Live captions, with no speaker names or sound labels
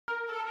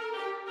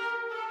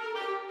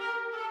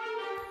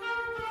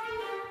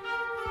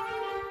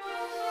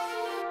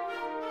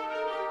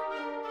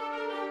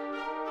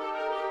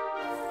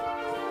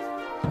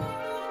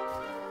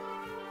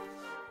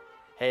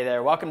Hey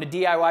there, welcome to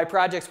DIY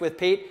Projects with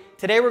Pete.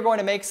 Today we're going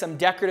to make some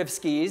decorative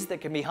skis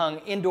that can be hung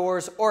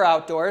indoors or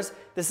outdoors.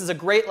 This is a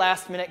great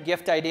last minute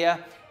gift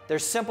idea. They're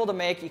simple to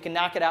make. You can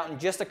knock it out in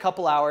just a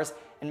couple hours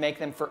and make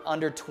them for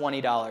under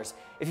 $20.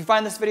 If you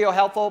find this video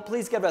helpful,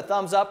 please give it a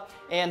thumbs up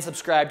and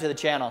subscribe to the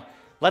channel.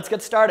 Let's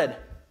get started.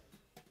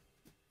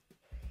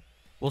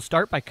 We'll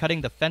start by cutting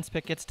the fence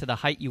pickets to the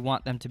height you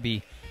want them to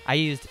be. I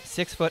used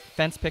 6-foot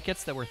fence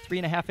pickets that were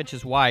 3.5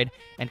 inches wide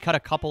and cut a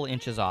couple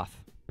inches off.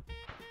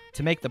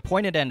 To make the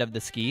pointed end of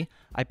the ski,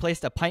 I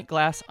placed a pint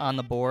glass on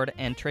the board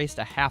and traced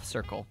a half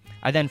circle.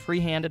 I then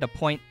freehanded a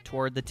point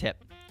toward the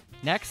tip.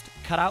 Next,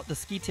 cut out the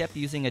ski tip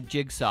using a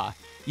jigsaw.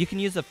 You can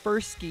use the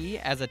first ski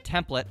as a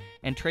template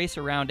and trace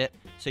around it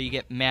so you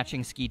get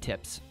matching ski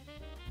tips.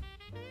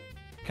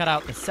 Cut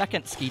out the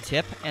second ski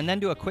tip and then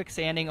do a quick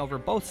sanding over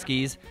both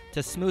skis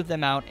to smooth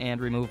them out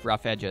and remove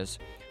rough edges.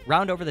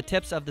 Round over the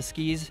tips of the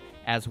skis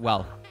as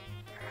well.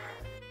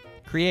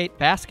 Create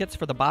baskets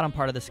for the bottom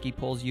part of the ski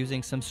poles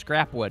using some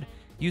scrap wood.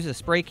 Use a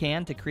spray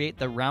can to create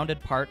the rounded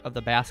part of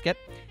the basket,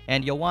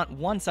 and you'll want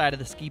one side of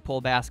the ski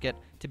pole basket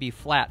to be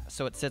flat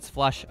so it sits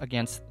flush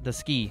against the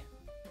ski.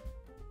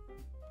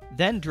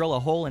 Then drill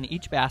a hole in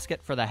each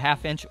basket for the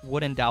 1/2-inch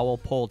wooden dowel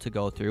pole to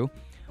go through.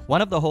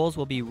 One of the holes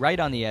will be right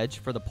on the edge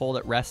for the pole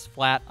that rests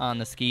flat on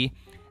the ski.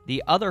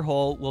 The other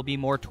hole will be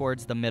more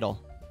towards the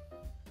middle.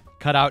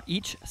 Cut out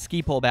each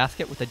ski pole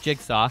basket with a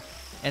jigsaw,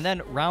 and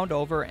then round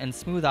over and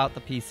smooth out the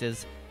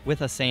pieces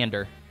with a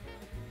sander.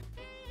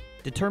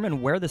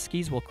 Determine where the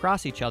skis will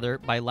cross each other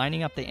by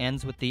lining up the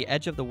ends with the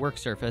edge of the work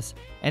surface,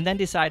 and then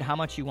decide how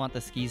much you want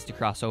the skis to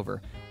cross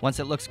over.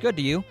 Once it looks good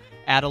to you,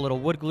 add a little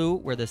wood glue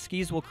where the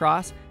skis will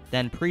cross,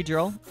 then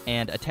pre-drill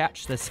and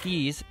attach the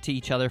skis to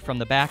each other from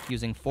the back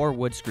using 4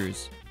 wood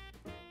screws.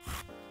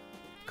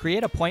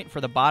 Create a point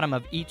for the bottom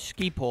of each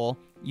ski pole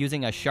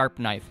using a sharp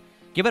knife.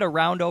 Give it a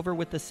round over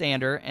with the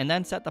sander and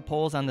then set the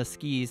poles on the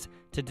skis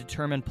to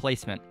determine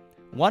placement.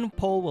 One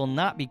pole will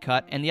not be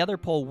cut and the other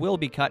pole will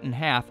be cut in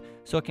half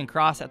so it can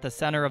cross at the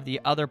center of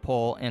the other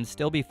pole and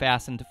still be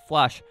fastened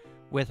flush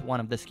with one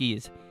of the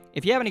skis.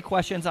 If you have any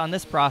questions on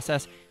this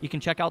process, you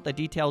can check out the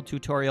detailed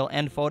tutorial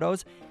and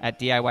photos at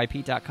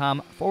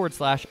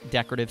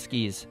DIYpete.com/decorative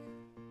skis.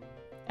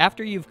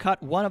 After you've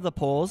cut one of the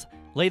poles,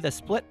 lay the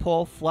split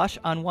pole flush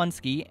on one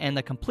ski and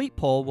the complete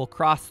pole will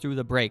cross through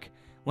the break.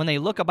 When they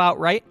look about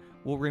right,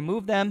 we'll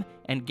remove them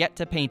and get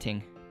to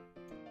painting.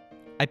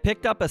 I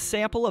picked up a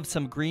sample of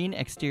some green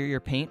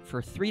exterior paint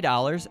for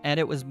 $3 and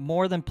it was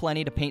more than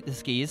plenty to paint the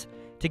skis.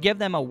 To give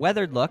them a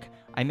weathered look,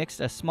 I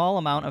mixed a small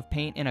amount of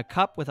paint in a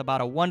cup with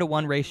about a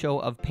 1-to-1 ratio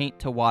of paint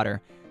to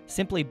water.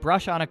 Simply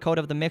brush on a coat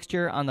of the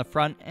mixture on the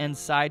front and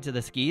sides of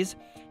the skis,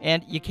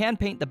 and you can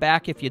paint the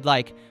back if you'd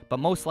like, but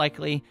most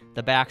likely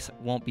the backs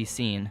won't be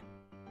seen.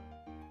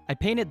 I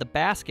painted the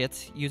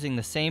baskets using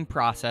the same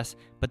process,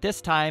 but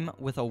this time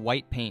with a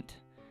white paint.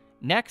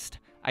 Next,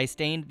 I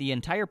stained the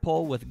entire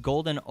pole with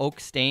golden oak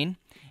stain,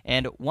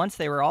 and once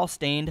they were all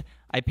stained,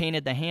 I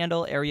painted the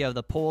handle area of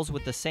the poles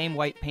with the same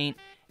white paint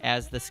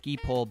as the ski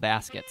pole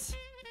baskets.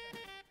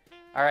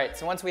 All right,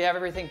 so once we have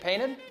everything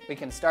painted, we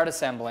can start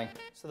assembling.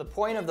 So the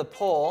point of the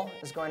pole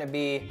is going to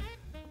be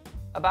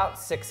about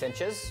 6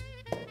 inches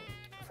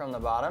from the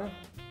bottom.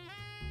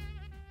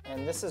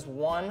 And this is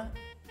one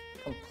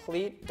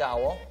complete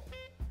dowel.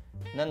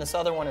 And then this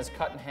other one is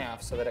cut in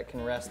half so that it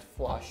can rest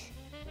flush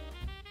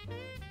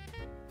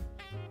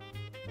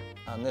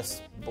on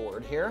this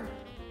board here.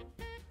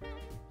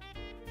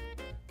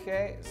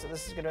 Okay, so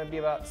this is going to be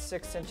about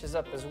 6 inches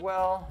up as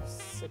well.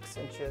 6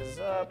 inches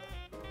up.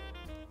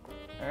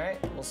 All right,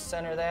 we'll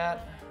center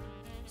that.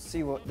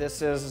 See what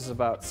this is. This is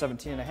about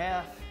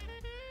 17.5.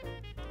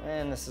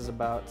 And this is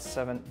about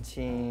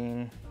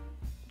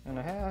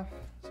 17.5.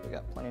 So we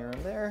got plenty of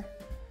room there.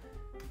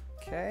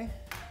 Okay.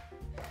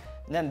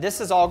 And then this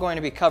is all going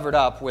to be covered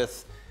up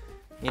with,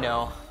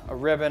 a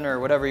ribbon or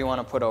whatever you want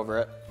to put over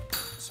it.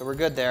 So we're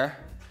good there.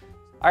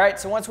 All right,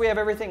 so once we have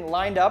everything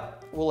lined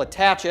up, we'll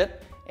attach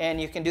it, and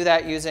you can do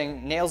that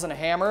using nails and a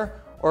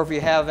hammer, or if you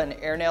have an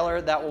air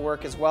nailer, that will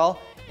work as well.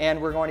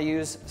 And we're going to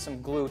use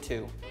some glue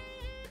too.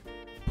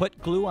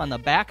 Put glue on the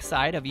back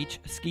side of each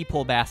ski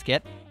pole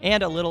basket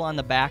and a little on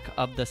the back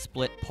of the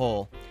split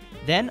pole.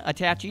 Then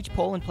attach each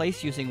pole in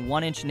place using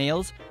 1-inch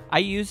nails. I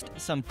used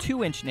some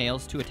 2-inch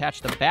nails to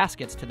attach the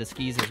baskets to the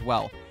skis as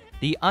well.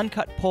 The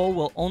uncut pole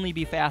will only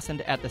be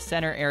fastened at the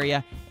center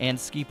area and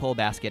ski pole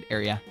basket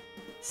area.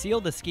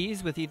 Seal the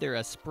skis with either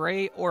a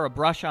spray or a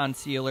brush-on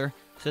sealer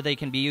so they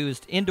can be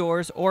used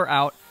indoors or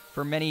out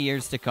for many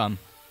years to come.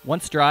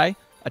 Once dry,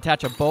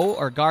 attach a bow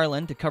or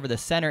garland to cover the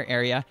center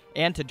area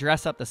and to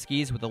dress up the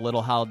skis with a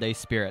little holiday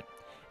spirit.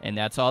 And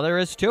that's all there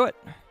is to it.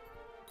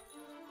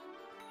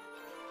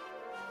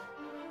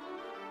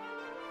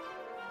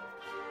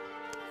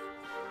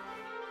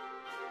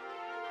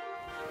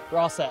 We're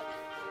all set.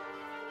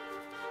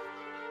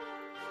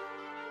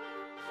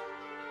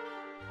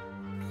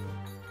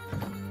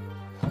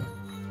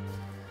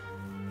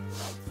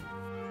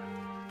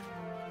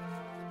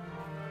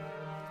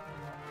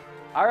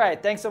 All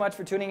right, thanks so much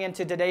for tuning in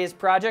to today's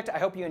project. I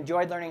hope you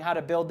enjoyed learning how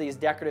to build these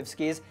decorative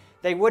skis.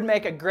 They would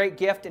make a great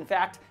gift. In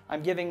fact,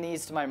 I'm giving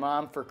these to my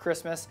mom for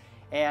Christmas,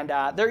 and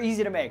they're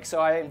easy to make, so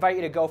I invite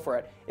you to go for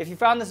it. If you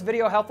found this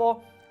video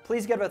helpful,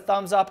 please give it a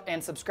thumbs up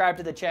and subscribe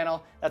to the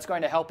channel. That's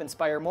going to help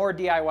inspire more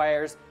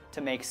DIYers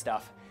to make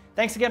stuff.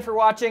 Thanks again for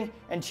watching,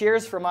 and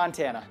cheers from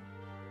Montana.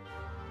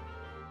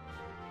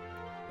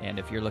 And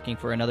if you're looking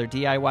for another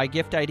DIY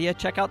gift idea,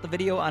 check out the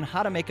video on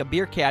how to make a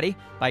beer caddy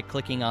by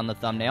clicking on the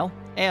thumbnail.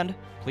 And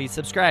please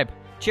subscribe.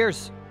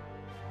 Cheers!